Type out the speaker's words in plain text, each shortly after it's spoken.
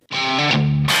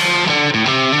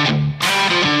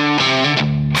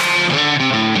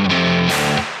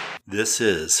This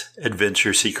is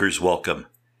Adventure Seekers Welcome,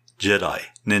 Jedi,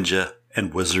 Ninja,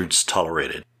 and Wizards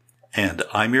Tolerated. And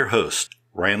I'm your host,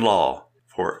 Ryan Law,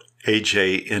 for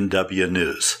AJNW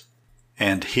News.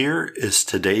 And here is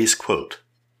today's quote.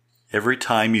 Every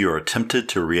time you are tempted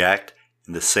to react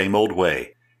in the same old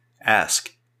way,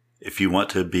 ask if you want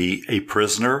to be a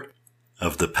prisoner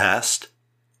of the past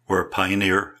or a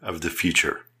pioneer of the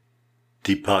future.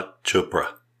 Deepak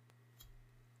Chopra.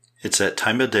 It's that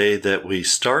time of day that we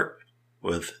start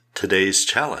with today's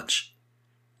challenge.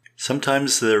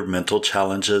 Sometimes they're mental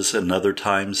challenges and other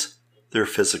times they're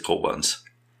physical ones,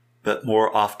 but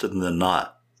more often than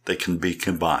not, they can be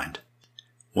combined.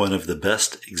 One of the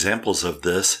best examples of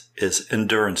this is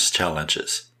endurance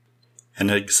challenges. An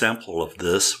example of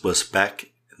this was back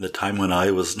in the time when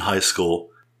I was in high school.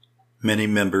 Many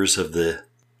members of the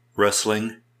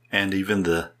wrestling and even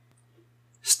the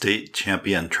state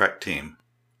champion track team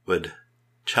would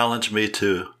challenge me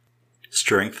to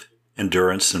strength,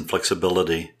 endurance, and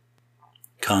flexibility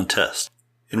contest.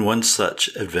 In one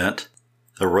such event,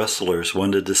 the wrestlers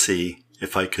wanted to see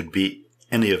if I could beat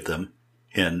any of them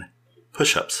in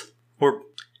push-ups, or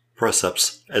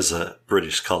press-ups as the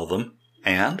British call them,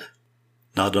 and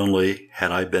not only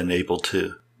had I been able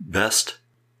to best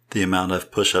the amount of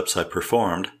push-ups I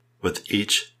performed with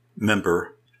each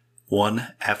member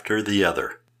one after the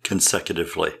other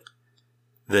consecutively,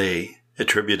 they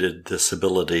attributed this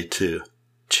ability to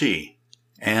Qi,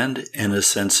 and in a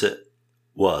sense it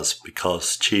was,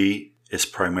 because Qi is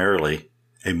primarily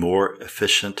a more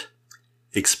efficient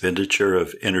expenditure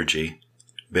of energy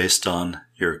based on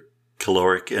your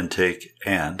caloric intake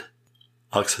and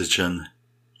oxygen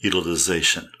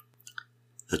utilization.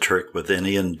 The trick with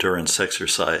any endurance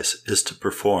exercise is to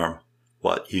perform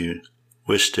what you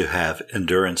wish to have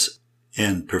endurance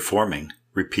in performing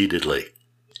repeatedly.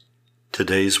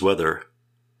 Today's weather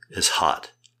is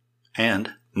hot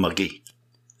and muggy.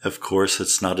 Of course,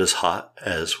 it's not as hot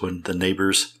as when the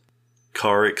neighbor's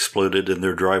car exploded in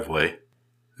their driveway,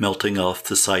 melting off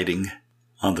the siding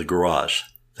on the garage.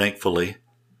 Thankfully,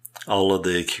 all of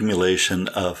the accumulation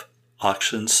of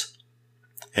auctions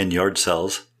and yard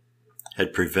sales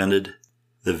had prevented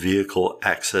the vehicle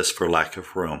access for lack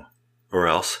of room, or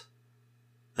else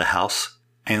the house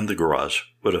and the garage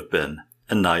would have been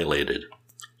annihilated.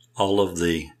 All of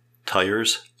the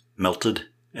tires melted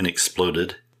and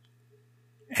exploded,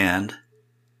 and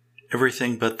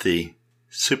everything but the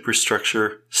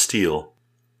superstructure steel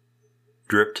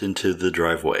dripped into the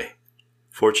driveway.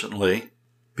 Fortunately,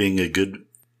 being a good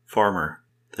farmer,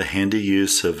 the handy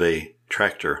use of a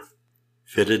tractor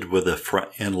fitted with a front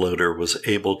end loader was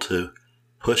able to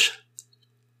push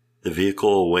the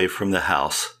vehicle away from the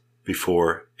house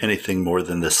before anything more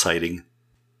than the siding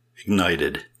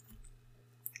ignited.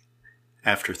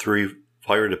 After 3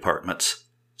 fire departments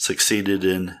succeeded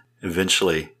in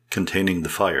eventually containing the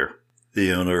fire,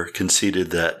 the owner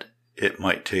conceded that it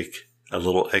might take a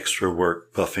little extra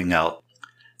work buffing out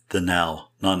the now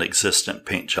non-existent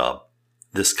paint job.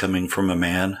 This coming from a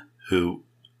man who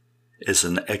is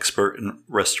an expert in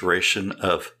restoration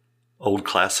of old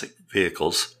classic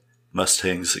vehicles,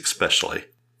 Mustangs especially,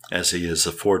 as he is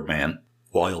a Ford man,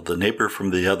 while the neighbor from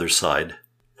the other side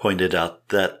pointed out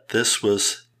that this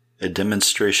was a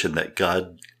demonstration that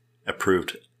God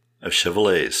approved of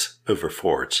Chevrolets over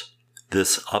Fords.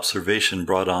 This observation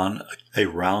brought on a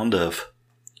round of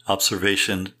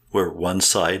observation where one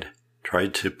side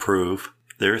tried to prove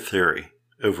their theory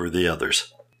over the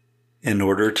others. In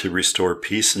order to restore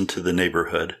peace into the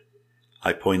neighborhood,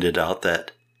 I pointed out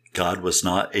that God was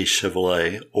not a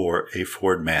Chevrolet or a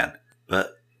Ford man,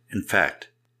 but in fact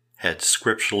had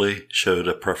scripturally showed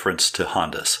a preference to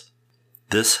Hondas.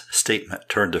 This statement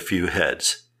turned a few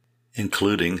heads,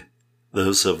 including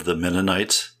those of the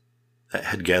Mennonites that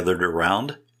had gathered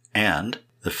around and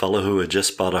the fellow who had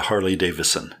just bought a Harley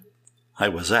Davidson. I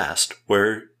was asked,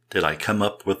 where did I come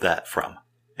up with that from?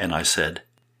 And I said,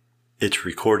 it's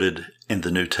recorded in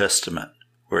the New Testament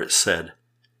where it said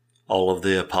all of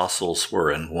the apostles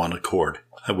were in one accord.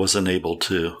 I wasn't able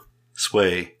to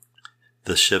sway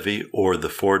the Chevy or the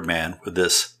Ford man with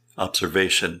this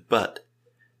observation, but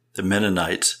the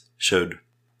Mennonites showed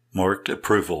marked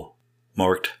approval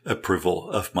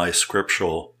of my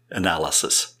scriptural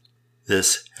analysis.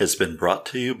 This has been brought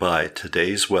to you by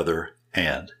today's weather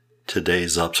and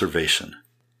today's observation.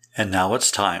 And now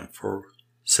it's time for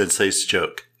Sensei's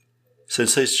joke.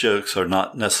 Sensei's jokes are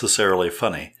not necessarily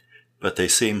funny, but they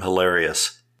seem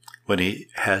hilarious when he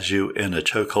has you in a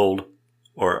chokehold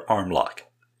or arm lock.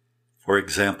 For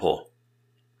example,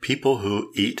 people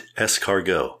who eat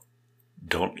escargot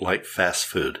don't like fast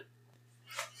food.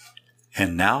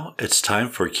 And now it's time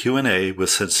for Q&A with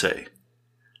Sensei.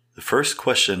 The first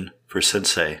question for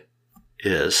Sensei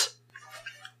is,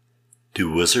 do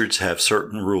wizards have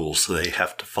certain rules they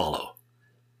have to follow?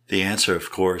 The answer, of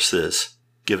course, is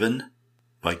given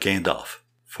by Gandalf,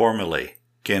 formerly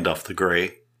Gandalf the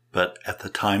Grey, but at the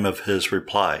time of his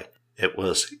reply, it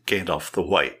was Gandalf the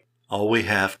White. All we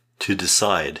have to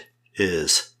decide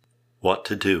is what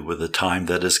to do with the time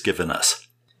that is given us.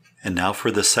 And now for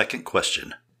the second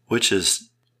question, which is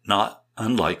not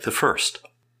unlike the first.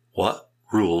 What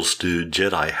rules do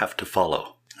Jedi have to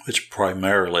follow? Which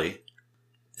primarily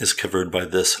is covered by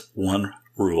this one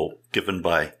rule given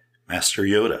by Master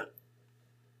Yoda.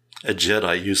 A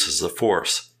Jedi uses the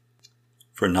Force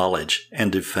for knowledge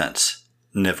and defense,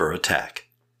 never attack.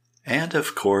 And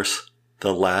of course,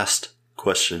 the last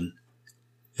question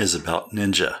is about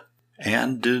ninja.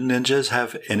 And do ninjas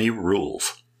have any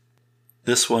rules?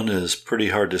 This one is pretty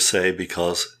hard to say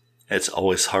because it's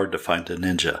always hard to find a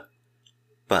ninja.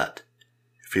 But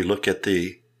if you look at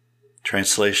the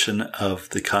translation of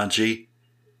the kanji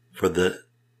for the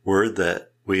word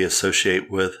that we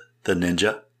associate with the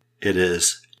ninja, it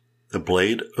is the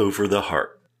blade over the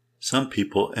heart. Some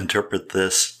people interpret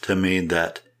this to mean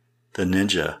that the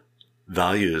ninja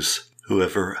values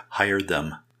whoever hired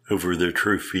them over their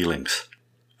true feelings.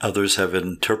 Others have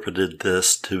interpreted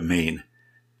this to mean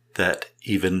that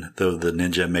even though the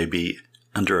ninja may be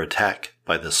under attack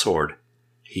by the sword,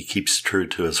 he keeps true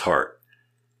to his heart.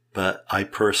 But I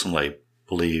personally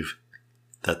believe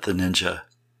that the ninja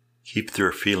keep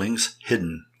their feelings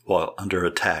hidden while under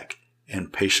attack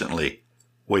and patiently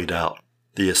wait out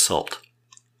the assault.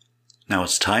 Now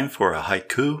it's time for a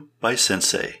haiku by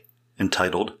Sensei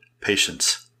entitled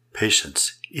Patience.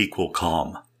 Patience equal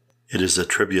calm. It is a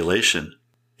tribulation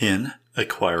in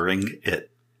acquiring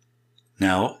it.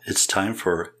 Now it's time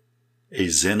for a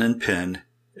Zen and Pen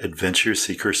adventure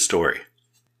seeker story.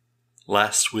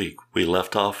 Last week we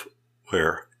left off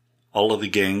where all of the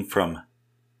gang from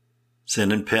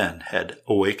Zen and Pen had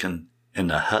awakened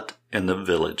in a hut in the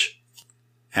village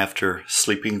after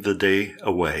sleeping the day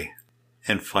away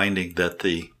and finding that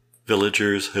the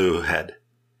villagers who had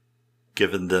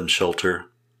given them shelter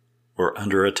were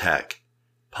under attack,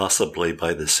 possibly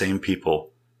by the same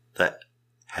people that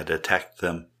had attacked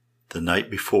them the night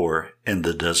before in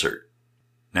the desert.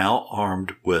 Now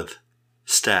armed with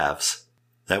staves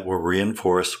that were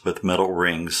reinforced with metal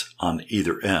rings on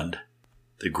either end,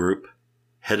 the group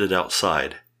headed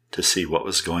outside to see what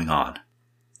was going on.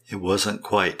 It wasn't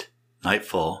quite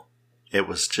nightfall. It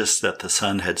was just that the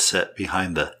sun had set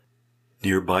behind the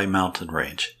nearby mountain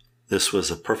range. This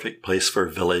was a perfect place for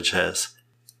a village as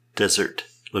desert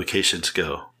locations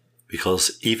go,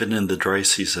 because even in the dry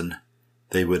season,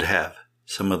 they would have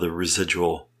some of the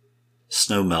residual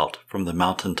snow melt from the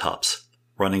mountaintops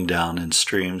running down in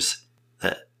streams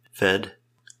that fed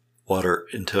water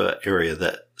into an area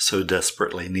that so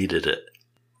desperately needed it.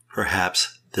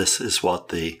 Perhaps this is what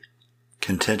the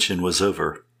contention was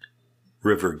over,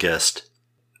 River guessed.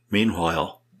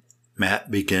 Meanwhile,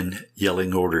 Matt began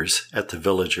yelling orders at the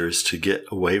villagers to get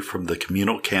away from the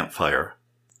communal campfire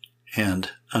and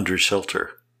under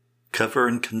shelter. Cover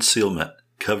and concealment,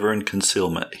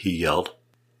 he yelled.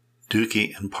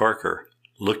 Dookie and Parker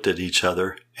looked at each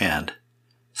other and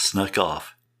snuck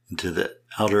off into the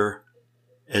outer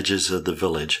edges of the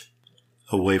village,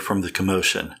 away from the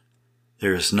commotion.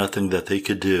 There is nothing that they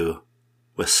could do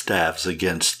with staves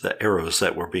against the arrows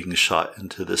that were being shot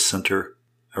into the center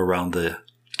around the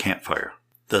campfire.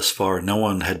 Thus far, no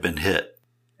one had been hit,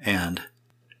 and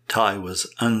Ty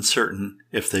was uncertain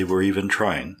if they were even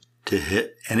trying to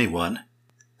hit anyone.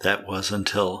 That was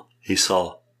until he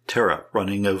saw Tara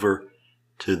running over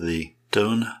to the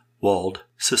stone-walled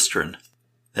cistern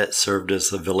that served as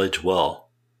the village well.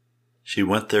 She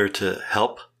went there to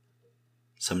help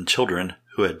some children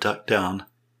who had ducked down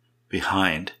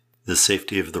behind the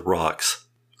safety of the rocks,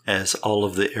 as all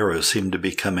of the arrows seemed to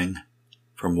be coming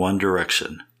from one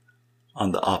direction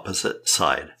on the opposite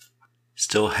side.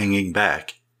 Still hanging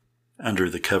back under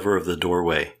the cover of the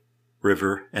doorway,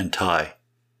 River and Ty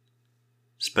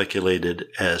speculated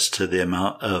as to the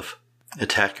amount of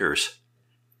attackers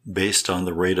based on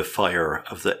the rate of fire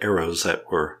of the arrows that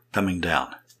were coming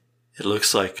down. It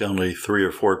looks like only 3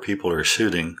 or 4 people are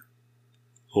shooting,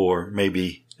 or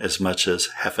maybe as much as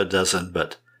half a dozen,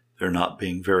 but they're not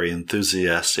being very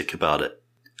enthusiastic about it.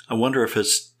 I wonder if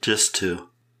it's just to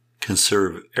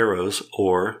conserve arrows,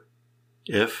 or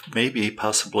if maybe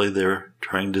possibly they're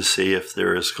trying to see if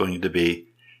there is going to be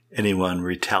anyone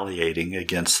retaliating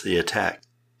against the attack,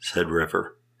 said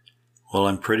River. Well,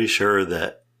 I'm pretty sure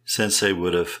that Sensei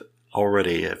would have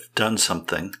already have done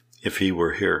something if he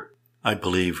were here. I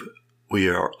believe we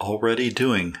are already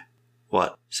doing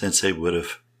what Sensei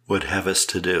would have us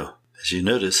to do. As you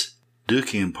notice,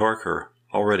 Dookie and Parker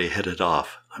already headed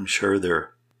off. I'm sure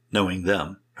they're, knowing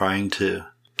them, trying to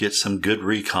get some good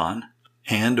recon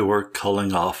and or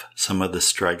culling off some of the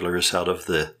stragglers out of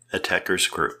the attackers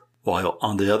group. While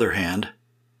on the other hand,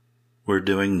 we're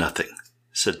doing nothing,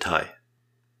 said Tai.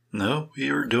 No, we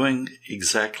are doing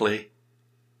exactly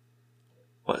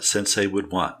what Sensei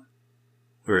would want.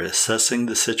 We're assessing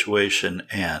the situation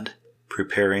and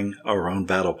preparing our own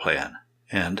battle plan.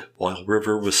 And while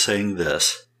River was saying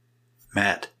this,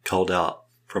 Matt called out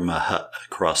from a hut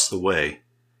across the way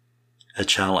a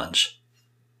challenge.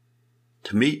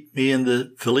 To meet me in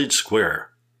the village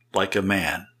square, like a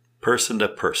man, person to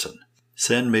person.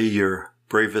 Send me your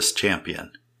bravest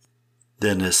champion.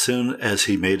 Then as soon as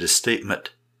he made a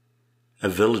statement, a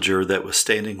villager that was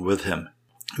standing with him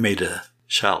made a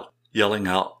shout, yelling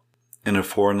out in a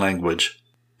foreign language,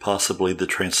 possibly the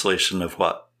translation of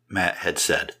what Matt had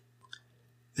said.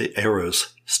 The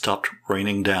arrows stopped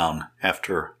raining down.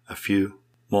 After a few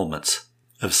moments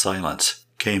of silence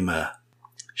came a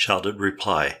shouted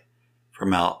reply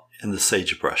from out in the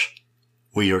sagebrush.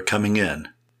 We are coming in,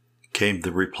 came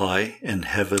the reply in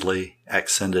heavily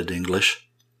accented English,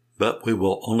 but we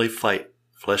will only fight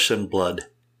flesh and blood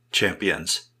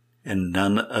champions and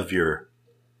none of your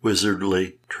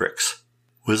wizardly tricks.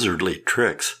 Wizardly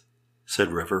tricks,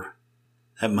 said River.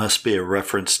 That must be a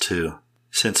reference to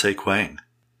Sensei Quang.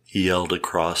 He yelled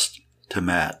across to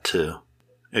Matt to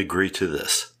agree to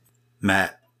this.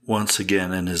 Matt, once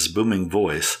again in his booming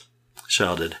voice,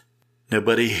 shouted,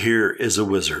 Nobody here is a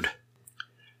wizard.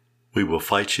 We will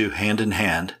fight you hand in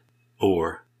hand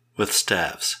or with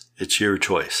staves. It's your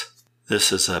choice.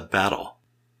 This is a battle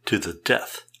to the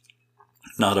death,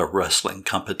 not a wrestling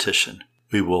competition.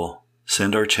 We will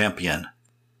send our champion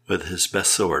with his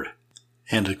best sword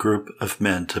and a group of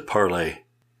men to parley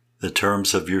the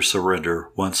terms of your surrender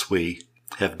once we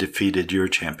have defeated your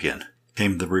champion,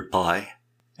 came the reply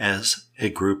as a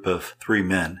group of 3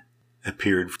 men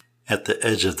appeared at the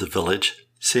edge of the village.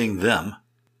 Seeing them,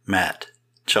 Matt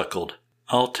chuckled.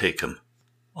 I'll take 'em.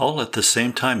 All at the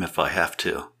same time if I have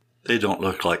to. They don't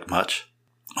look like much.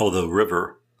 Although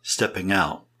River, stepping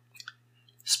out,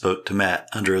 spoke to Matt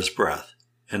under his breath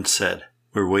and said,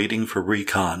 We're waiting for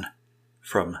recon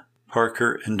from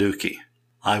Parker and Dookie.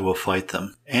 I will fight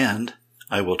them, and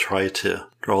I will try to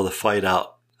draw the fight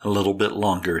out a little bit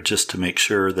longer just to make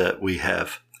sure that we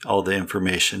have all the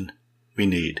information we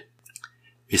need.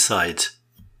 Besides,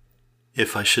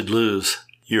 if I should lose,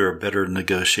 you're a better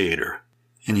negotiator,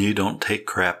 and you don't take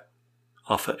crap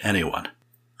off of anyone.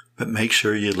 But make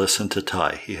sure you listen to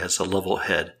Tai. He has a level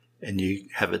head, and you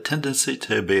have a tendency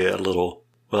to be a little,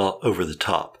 over the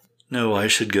top. No, I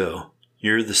should go.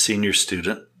 You're the senior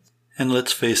student, and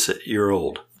let's face it, you're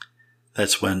old.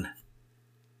 That's when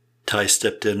Tai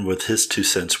stepped in with his 2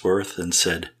 cents worth and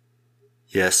said,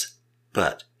 Yes,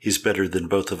 but he's better than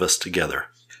both of us together.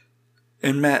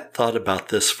 And Matt thought about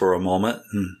this for a moment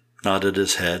and nodded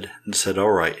his head and said,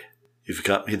 All right, you've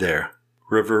got me there.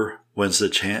 River wins the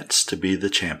chance to be the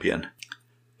champion,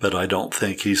 but I don't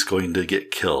think he's going to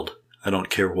get killed. I don't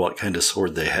care what kind of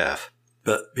sword they have.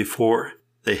 But before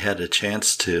they had a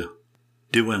chance to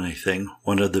do anything,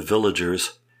 one of the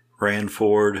villagers ran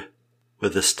forward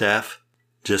with a staff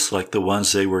just like the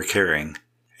ones they were carrying,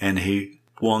 and he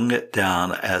swung it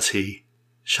down as he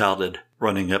shouted,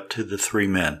 running up to the 3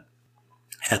 men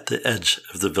at the edge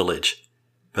of the village.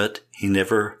 But he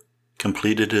never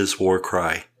completed his war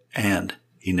cry, and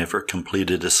he never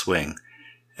completed a swing,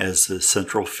 as the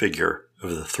central figure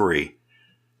of the 3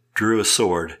 drew a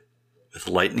sword with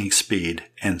lightning speed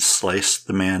and sliced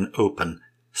the man open,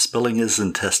 spilling his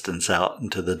intestines out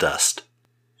into the dust.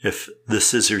 If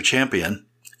this is your champion,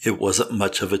 it wasn't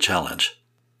much of a challenge,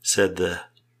 said the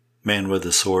man with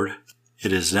the sword.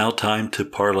 It is now time to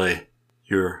parley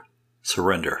your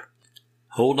surrender.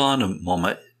 Hold on a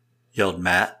moment, yelled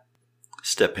Matt,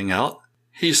 stepping out.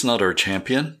 He's not our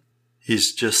champion.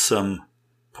 He's just some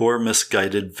poor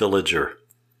misguided villager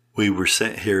we were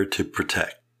sent here to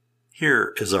protect.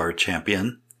 Here is our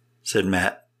champion, said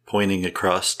Matt, pointing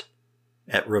across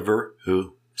at River,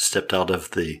 who stepped out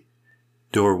of the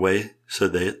doorway so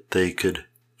that they could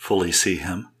fully see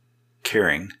him,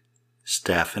 carrying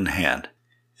staff in hand.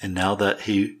 And now that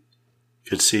he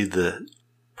could see the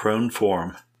prone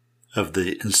form of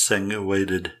the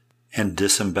insinuated and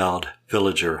disemboweled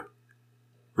villager,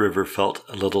 River felt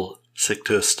a little sick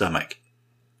to his stomach.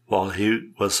 While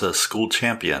he was a school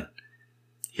champion,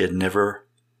 he had never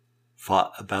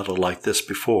fought a battle like this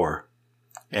before,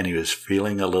 and he was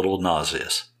feeling a little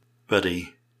nauseous. But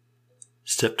he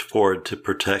stepped forward to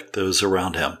protect those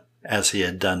around him, as he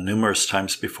had done numerous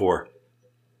times before,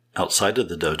 outside of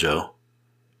the dojo,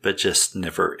 but just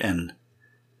never in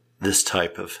this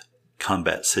type of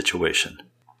combat situation.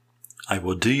 I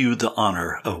will do you the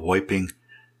honor of wiping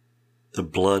the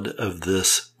blood of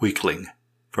this weakling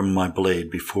from my blade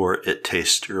before it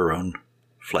tastes your own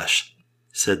flesh,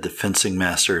 said the fencing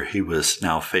master he was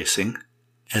now facing,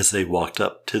 as they walked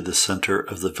up to the center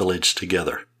of the village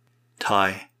together.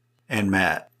 Ty and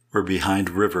Matt were behind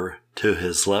River to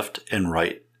his left and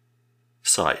right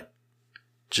side,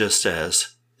 just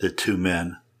as the two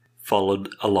men followed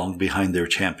along behind their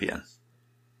champion.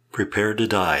 "Prepare to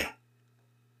die,"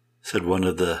 said one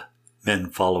of the men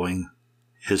following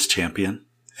his champion,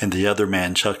 and the other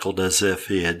man chuckled as if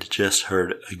he had just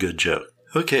heard a good joke.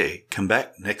 Okay, come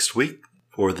back next week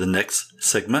for the next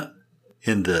segment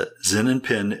in the Zen and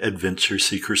Pen Adventure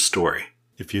Seeker story.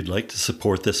 If you'd like to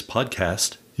support this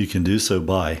podcast, you can do so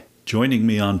by joining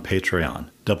me on Patreon,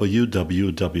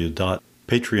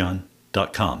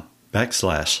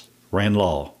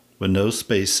 www.patreon.com/RandLaw, with no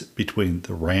space between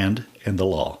the Rand and the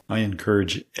Law. I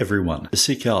encourage everyone to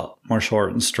seek out martial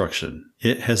art instruction.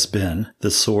 It has been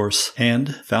the source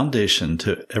and foundation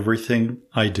to everything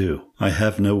I do. I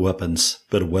have no weapons,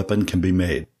 but a weapon can be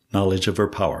made. Knowledge over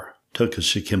power.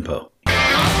 Tokushi Kimpo.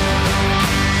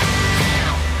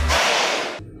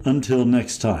 Until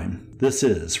next time, this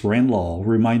is Rand Law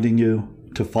reminding you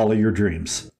to follow your dreams.